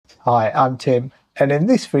Hi, I'm Tim, and in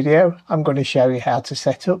this video I'm going to show you how to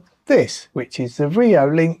set up this, which is the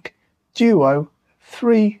Reolink Duo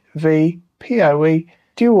 3V PoE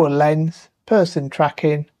dual lens person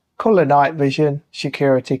tracking colour night vision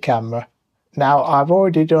security camera. Now, I've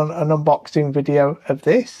already done an unboxing video of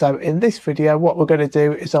this, so in this video what we're going to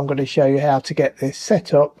do is I'm going to show you how to get this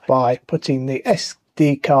set up by putting the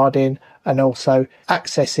SD card in and also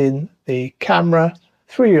accessing the camera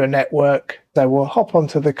through your network. So we'll hop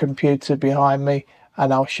onto the computer behind me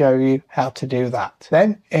and I'll show you how to do that.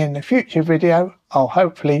 Then in a future video I'll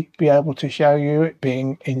hopefully be able to show you it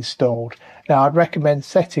being installed. Now, I'd recommend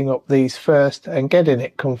setting up these first and getting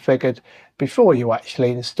it configured before you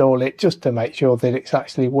actually install it, just to make sure that it's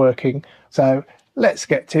actually working. So let's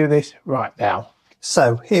get to this right now.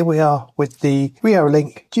 So here we are with the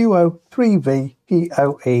Reolink Duo 3V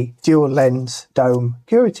PoE dual lens dome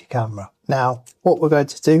security camera. Now, what we're going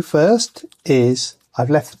to do first is, I've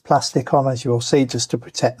left the plastic on, as you'll see, just to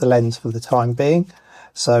protect the lens for the time being.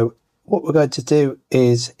 So what we're going to do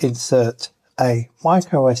is insert a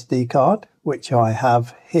micro SD card, which I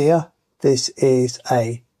have here. This is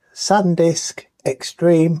a SanDisk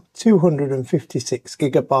Extreme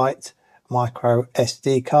 256GB micro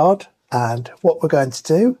SD card. And what we're going to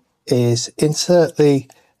do is insert the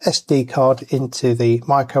SD card into the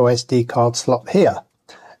micro SD card slot here.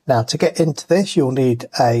 Now, to get into this, you'll need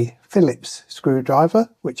a Phillips screwdriver,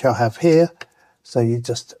 which I have here. So you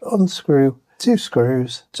just unscrew 2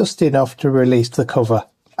 screws, just enough to release the cover.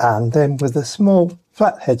 And then with a small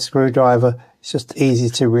flathead screwdriver, it's just easy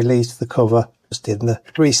to release the cover, just in the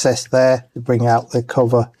recess there, to bring out the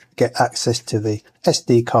cover, get access to the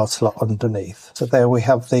SD card slot underneath. So there we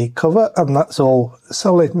have the cover, and that's all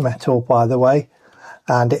solid metal, by the way.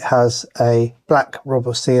 And it has a black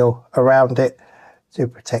rubber seal around it to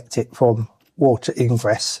protect it from water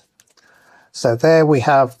ingress. So there we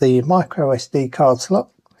have the micro SD card slot,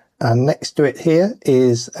 and next to it here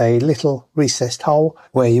is a little recessed hole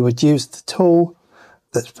where you would use the tool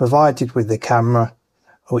that's provided with the camera,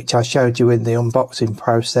 which I showed you in the unboxing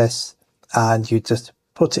process, and you just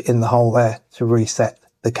put it in the hole there to reset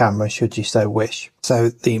the camera should you so wish. So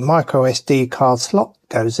the micro SD card slot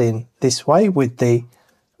goes in this way with the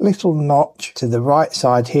little notch to the right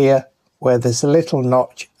side here, where there's a little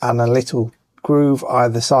notch and a little groove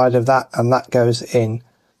either side of that, and that goes in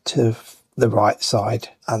to the right side.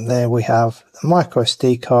 And there we have the micro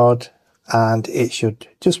SD card, and it should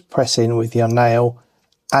just press in with your nail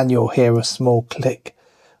and you'll hear a small click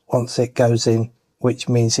once it goes in, which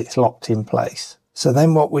means it's locked in place. So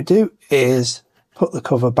then what we do is put the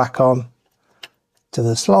cover back on to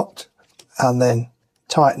the slot and then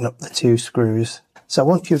tighten up the 2 screws. So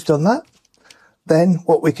once you've done that, then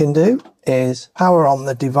what we can do is power on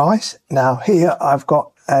the device. Now here I've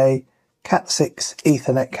got a Cat6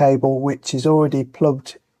 Ethernet cable, which is already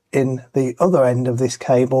plugged in the other end of this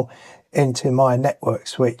cable into my network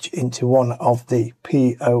switch into one of the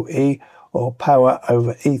PoE or Power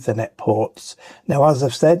over Ethernet ports. Now, as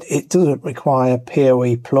I've said, it doesn't require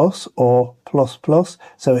PoE Plus or Plus Plus,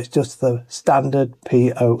 so it's just the standard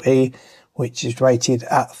PoE, which is rated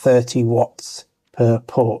at 30 watts per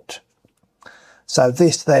port. So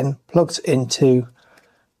this then plugs into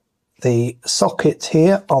the socket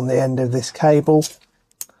here on the end of this cable,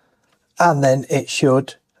 and then it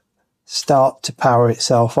should start to power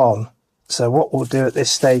itself on. So what we'll do at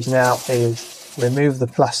this stage now is remove the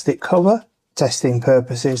plastic cover, testing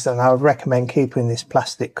purposes, and I would recommend keeping this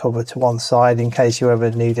plastic cover to one side in case you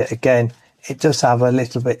ever need it again. It does have a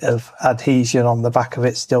little bit of adhesion on the back of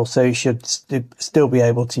it still, so you should still be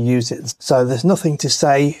able to use it. So there's nothing to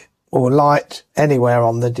say or light anywhere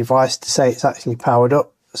on the device to say it's actually powered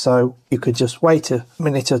up. So you could just wait a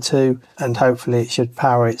minute or two and hopefully it should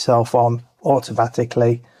power itself on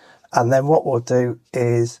automatically. And then what we'll do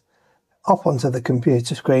is hop onto the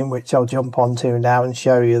computer screen, which I'll jump onto now and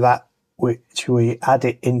show you that, which we add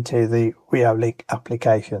it into the Reolink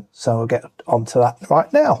application. So we'll get onto that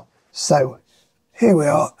right now. So here we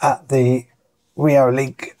are at the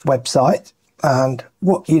Reolink website, and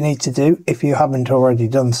what you need to do, if you haven't already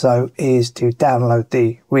done so, is to download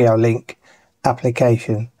the Reolink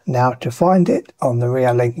application. Now, to find it on the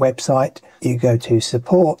Reolink website, you go to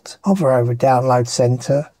support, hover over download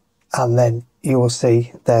center, and then you will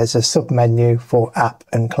see there's a sub menu for app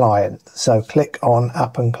and client. So click on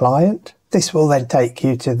app and client. This will then take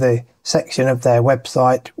you to the section of their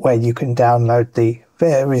website where you can download the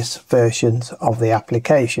various versions of the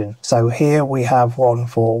application. So here we have one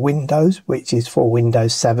for Windows, which is for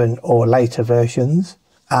Windows 7 or later versions.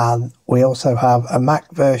 And we also have a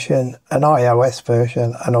Mac version, an iOS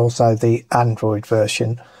version, and also the Android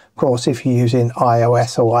version Of course, if you're using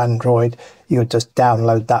iOS or Android, you'll just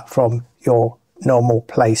download that from your normal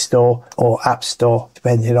Play Store or App Store,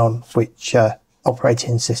 depending on which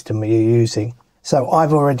operating system you're using. So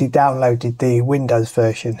I've already downloaded the Windows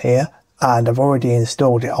version here, and I've already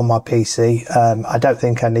installed it on my PC. I don't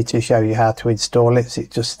think I need to show you how to install it.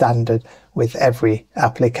 It's just standard with every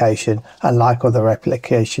application, and like other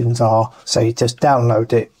applications are. So you just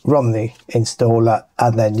download it, run the installer,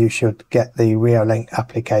 and then you should get the Reolink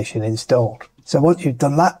application installed. So once you've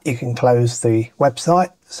done that, you can close the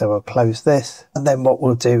website. So we'll close this, and then what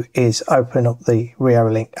we'll do is open up the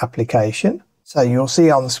Reolink application. So you'll see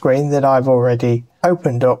on the screen that I've already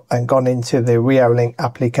opened up and gone into the Reolink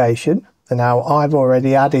application. And now I've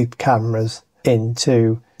already added cameras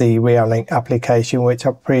into the Reolink application, which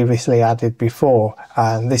I previously added before.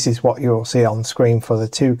 And this is what you'll see on screen for the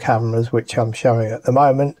two cameras, which I'm showing at the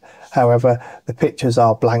moment. However, the pictures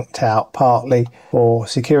are blanked out partly for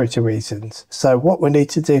security reasons. So what we need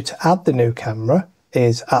to do to add the new camera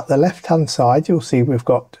is at the left hand side, you'll see we've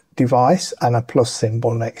got device and a plus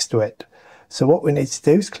symbol next to it. So what we need to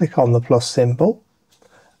do is click on the plus symbol,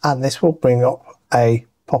 and this will bring up a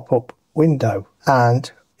pop-up window,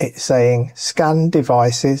 and it's saying scan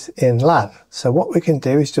devices in LAN. So what we can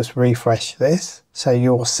do is just refresh this. So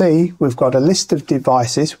you'll see we've got a list of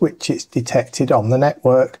devices which it's detected on the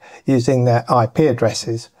network using their IP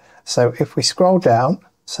addresses. So if we scroll down,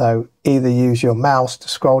 so either use your mouse to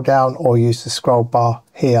scroll down or use the scroll bar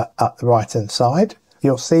here at the right hand side,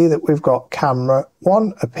 you'll see that we've got camera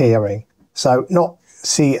 1 appearing. So not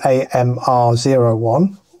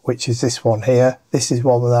CAMR01, which is this one here. This is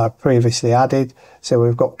one that I previously added. So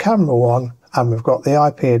we've got camera 1, and we've got the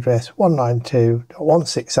IP address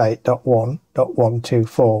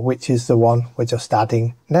 192.168.1.124, which is the one we're just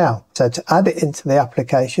adding now. So to add it into the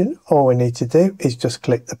application, all we need to do is just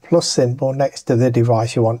click the plus symbol next to the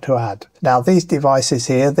device you want to add. Now these devices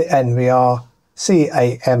here, the NVR,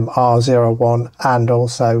 CAMR01 and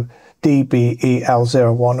also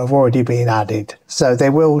DBEL01 have already been added. So they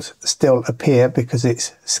will still appear because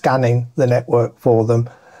it's scanning the network for them.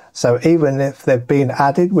 So even if they've been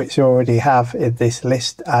added, which you already have in this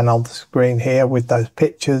list and on the screen here with those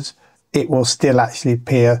pictures, it will still actually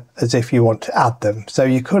appear as if you want to add them. So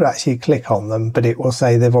you could actually click on them, but it will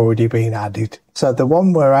say they've already been added. So the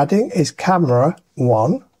one we're adding is camera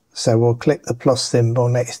 1. So we'll click the plus symbol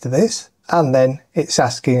next to this, and then it's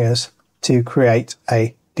asking us to create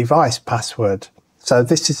a device password. So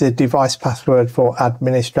this is a device password for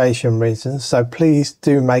administration reasons, so please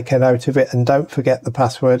do make a note of it and don't forget the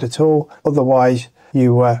password at all, otherwise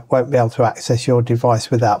you won't be able to access your device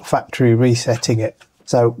without factory resetting it.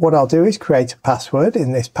 So what I'll do is create a password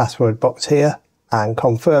in this password box here and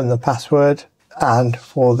confirm the password. And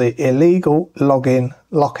for the illegal login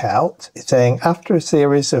lockout, it's saying after a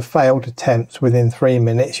series of failed attempts within 3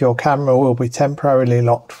 minutes, your camera will be temporarily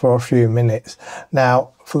locked for a few minutes.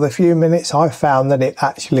 Now, for the few minutes, I found that it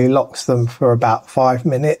actually locks them for about 5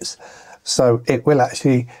 minutes. So it will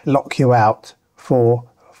actually lock you out for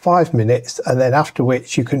 5 minutes, and then after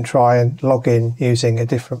which you can try and log in using a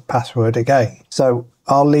different password again. So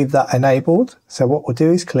I'll leave that enabled. So what we'll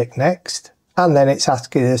do is click next, and then it's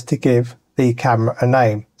asking us to give the camera a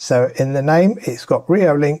name. So in the name, it's got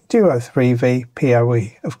Reolink Duo 3V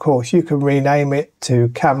PoE. Of course, you can rename it to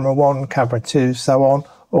camera 1, camera 2, so on,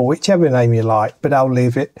 or whichever name you like, but I'll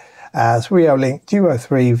leave it as Reolink Duo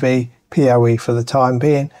 3V PoE for the time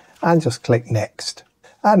being, and just click next.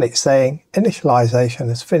 And it's saying initialization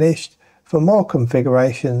is finished. For more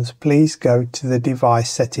configurations, please go to the device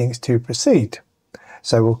settings to proceed.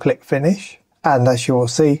 So we'll click finish, and as you will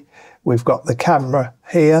see, we've got the camera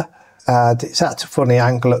here, and it's at a funny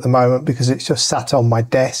angle at the moment because it's just sat on my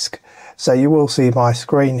desk. So you will see my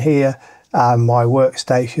screen here and my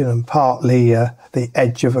workstation, and partly the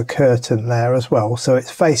edge of a curtain there as well. So it's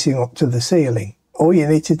facing up to the ceiling. All you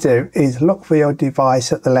need to do is look for your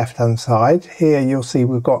device at the left hand side. Here you'll see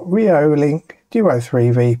we've got Reolink Duo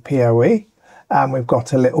 3V PoE, and we've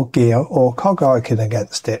got a little gear or cog icon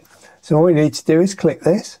against it. So all you need to do is click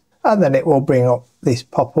this, and then it will bring up this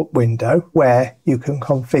pop-up window where you can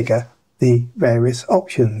configure the various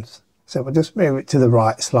options. So we'll just move it to the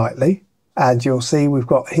right slightly, and you'll see we've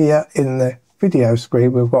got here in the video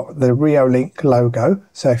screen, we've got the Reolink logo.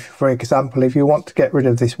 So if, for example, if you want to get rid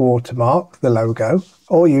of this watermark, the logo,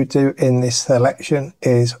 all you do in this selection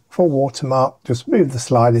is for watermark, just move the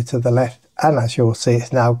slider to the left, and as you'll see,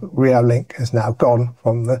 it's now Reolink has now gone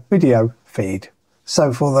from the video feed.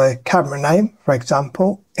 So for the camera name, for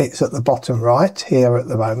example, it's at the bottom right here at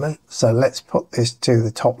the moment. So let's put this to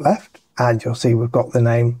the top left, and you'll see we've got the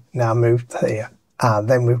name now moved here. And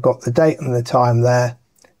then we've got the date and the time there.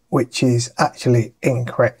 which is actually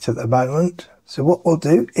incorrect at the moment. So what we'll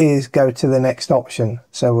do is go to the next option.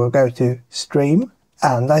 So we'll go to stream,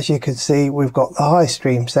 and as you can see, we've got the high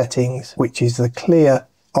stream settings, which is the clear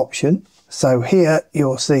option. So here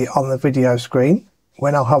you'll see on the video screen,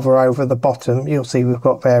 when I hover over the bottom, you'll see we've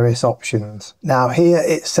got various options. Now here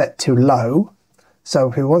it's set to low. So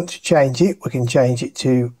if we want to change it, we can change it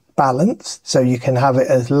to balanced. So you can have it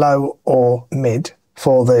as low or mid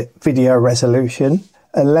for the video resolution,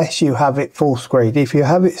 unless you have it full screen. If you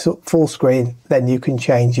have it full screen, then you can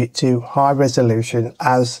change it to high resolution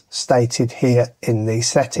as stated here in the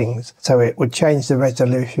settings. So it would change the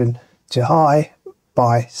resolution to high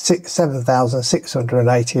by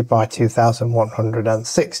 7680 by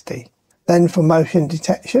 2160. Then for motion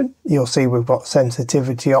detection, you'll see we've got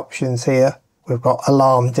sensitivity options here. We've got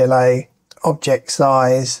alarm delay, object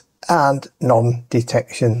size, and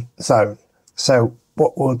non-detection zone. So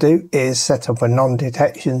what we'll do is set up a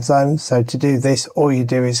non-detection zone. So to do this, all you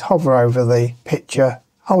do is hover over the picture,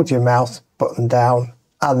 hold your mouse button down,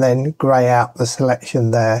 and then grey out the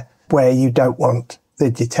selection there where you don't want the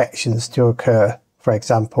detections to occur, for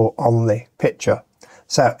example, on the picture.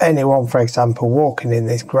 So anyone, for example, walking in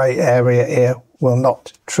this grey area here will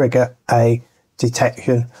not trigger a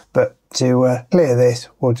detection, but to clear this,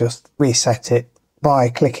 we'll just reset it by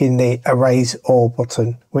clicking the Erase All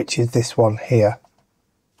button, which is this one here.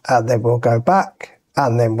 And then we'll go back,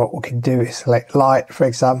 and then what we can do is select light, for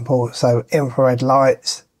example. So infrared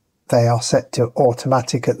lights, they are set to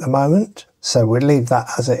automatic at the moment. So we'll leave that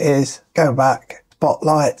as it is. Go back.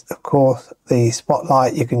 Spotlight, of course, the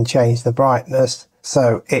spotlight, you can change the brightness.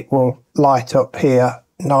 So it will light up here,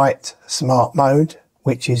 night smart mode,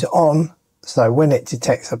 which is on. So when it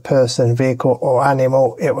detects a person, vehicle or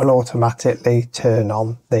animal, it will automatically turn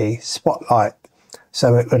on the spotlight.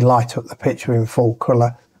 So it would light up the picture in full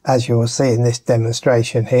colour, as you will see in this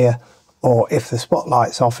demonstration here. Or if the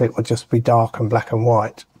spotlight's off, it will just be dark and black and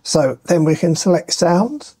white. So then we can select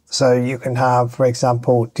sounds. So you can have, for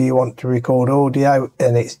example, do you want to record audio,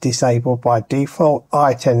 and it's disabled by default.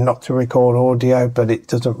 I tend not to record audio, but it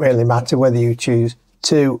doesn't really matter whether you choose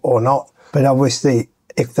to or not. But obviously,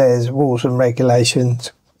 if there's rules and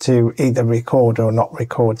regulations to either record or not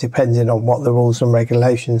record, depending on what the rules and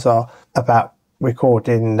regulations are about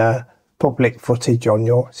recording public footage on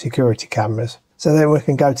your security cameras. So then we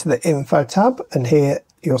can go to the info tab, and here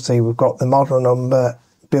you'll see we've got the model number,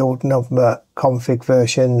 build number, config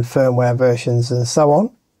version, firmware versions, and so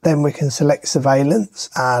on. Then we can select surveillance,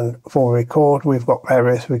 and for record we've got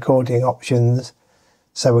various recording options.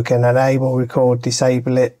 So we can enable record,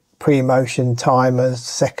 disable it, pre-motion timers,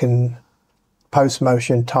 second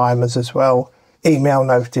post-motion timers as well, email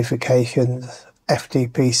notifications,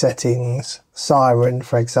 FTP settings, siren,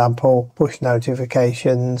 for example, push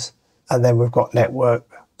notifications, and then we've got network.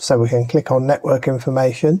 So we can click on network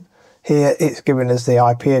information. Here it's giving us the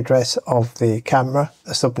IP address of the camera,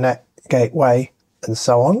 the subnet, gateway, and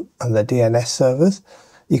so on, and the DNS servers.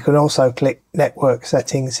 You can also click network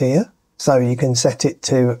settings here. So you can set it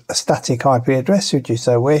to a static IP address should you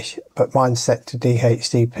so wish, but mine's set to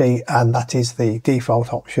DHCP, and that is the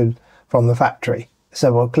default option from the factory.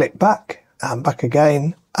 So we'll click back and back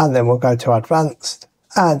again, and then we'll go to advanced.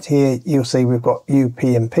 And here you'll see we've got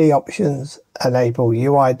UPnP options, enable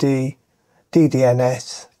UID,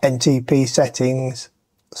 DDNS, NTP settings.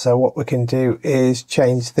 So what we can do is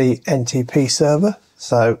change the NTP server.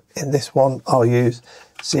 So in this one, I'll use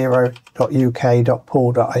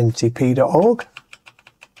 0.uk.pool.ntp.org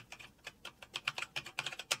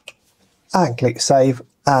and click save.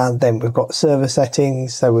 And then we've got server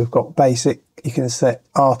settings. So we've got basic, you can set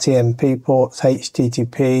RTMP ports,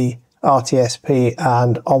 HTTP, RTSP,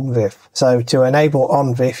 and ONVIF. So to enable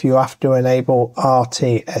ONVIF, you have to enable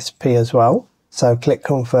RTSP as well. So click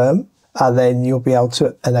confirm, and then you'll be able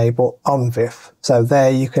to enable ONVIF. So there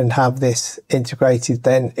you can have this integrated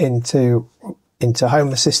then into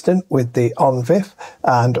Home Assistant with the ONVIF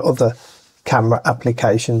and other camera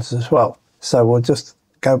applications as well. So we'll just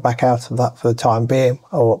go back out of that for the time being.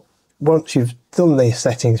 Or once you've done these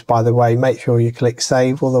settings, by the way, make sure you click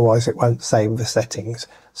save, otherwise it won't save the settings.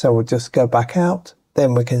 So we'll just go back out.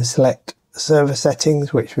 Then we can select server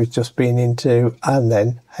settings, which we've just been into, and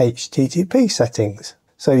then HTTP settings.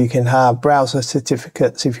 So you can have browser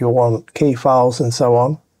certificates if you want, key files and so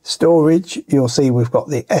on. Storage, you'll see we've got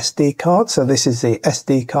the SD card. So this is the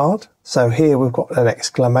SD card. So here we've got an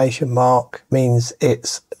exclamation mark, means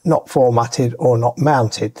it's not formatted or not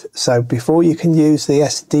mounted. So before you can use the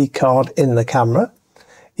SD card in the camera,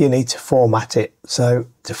 you need to format it. So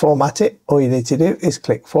to format it, all you need to do is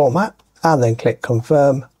click format and then click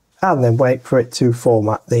confirm, and then wait for it to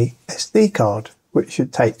format the SD card. which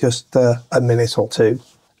should take just a minute or two.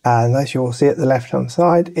 And as you will see at the left hand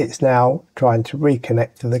side, it's now trying to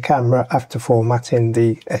reconnect to the camera after formatting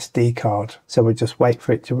the SD card. So we'll just wait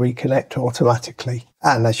for it to reconnect automatically.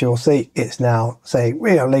 And as you'll see, it's now saying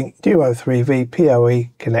Reolink Duo 3V PoE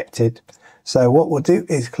connected. So what we'll do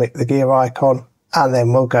is click the gear icon and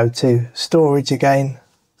then we'll go to storage again.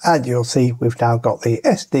 And you'll see we've now got the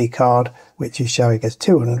SD card, which is showing as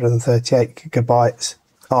 238 gigabytes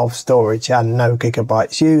of storage and no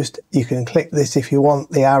gigabytes used. You can click this if you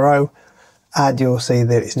want, the arrow, and you'll see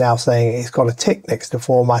that it's now saying it's got a tick next to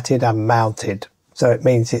formatted and mounted. So it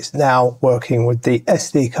means it's now working with the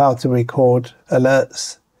SD card to record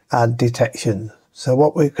alerts and detection. So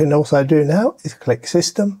what we can also do now is click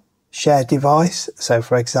System, Share Device. So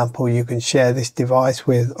for example, you can share this device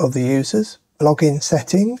with other users. Login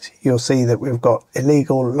settings, you'll see that we've got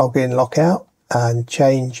illegal login lockout and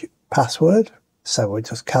change password. So we'll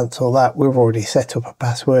just cancel that. We've already set up a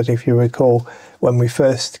password, if you recall, when we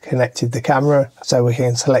first connected the camera. So we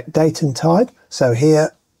can select date and time. So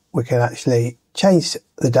here we can actually change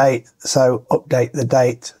the date. So update the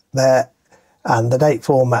date there. And the date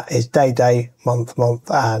format is day, month,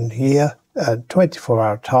 and year,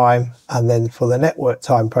 24-hour time. And then for the network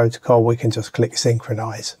time protocol, we can just click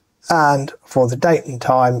synchronize. And for the date and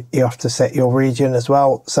time, you have to set your region as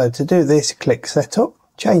well. So to do this, click setup,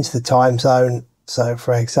 change the time zone. So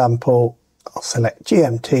for example, I'll select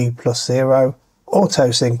GMT +0,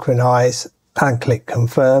 auto synchronize and click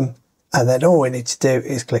confirm. And then all we need to do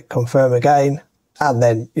is click confirm again. And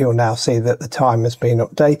then you'll now see that the time has been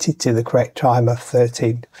updated to the correct time of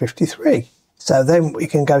 13:53. So then we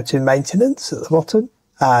can go to maintenance at the bottom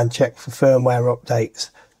and check for firmware updates.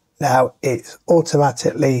 Now it's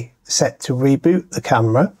automatically set to reboot the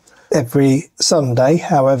camera every Sunday.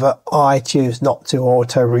 However, I choose not to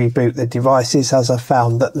auto reboot the devices as I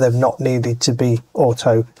found that they've not needed to be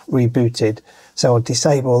auto rebooted. So I'll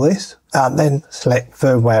disable this and then select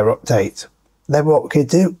firmware update. Then what we can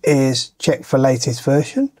do is check for latest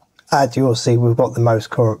version, and you'll see we've got the most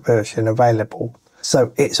current version available.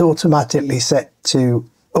 So it's automatically set to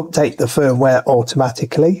update the firmware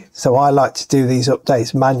automatically. So I like to do these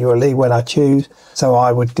updates manually when I choose. So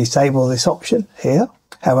I would disable this option here.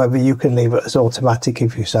 However, you can leave it as automatic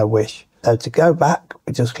if you so wish. So to go back,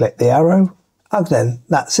 we just click the arrow, and then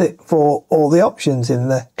that's it for all the options in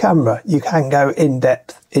the camera. You can go in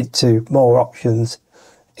depth into more options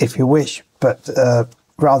if you wish, but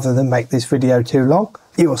rather than make this video too long,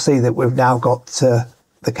 you will see that we've now got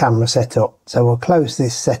the camera set up. So we'll close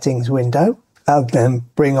this settings window and then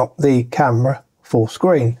bring up the camera full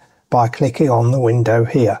screen by clicking on the window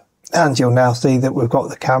here. And you'll now see that we've got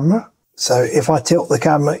the camera. So if I tilt the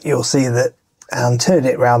camera, you'll see that, and turn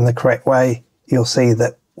it around the correct way, you'll see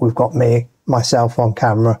that we've got myself on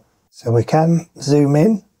camera. So we can zoom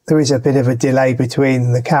in. There is a bit of a delay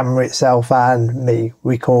between the camera itself and me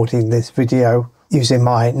recording this video using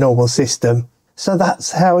my normal system. So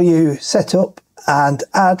that's how you set up and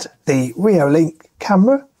add the Reolink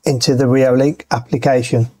camera into the Reolink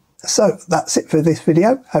application. So that's it for this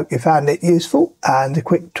video. Hope you found it useful, and a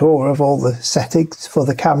quick tour of all the settings for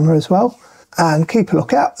the camera as well. And keep a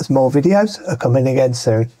lookout as more videos are coming again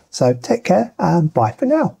soon. So take care and bye for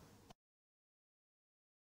now.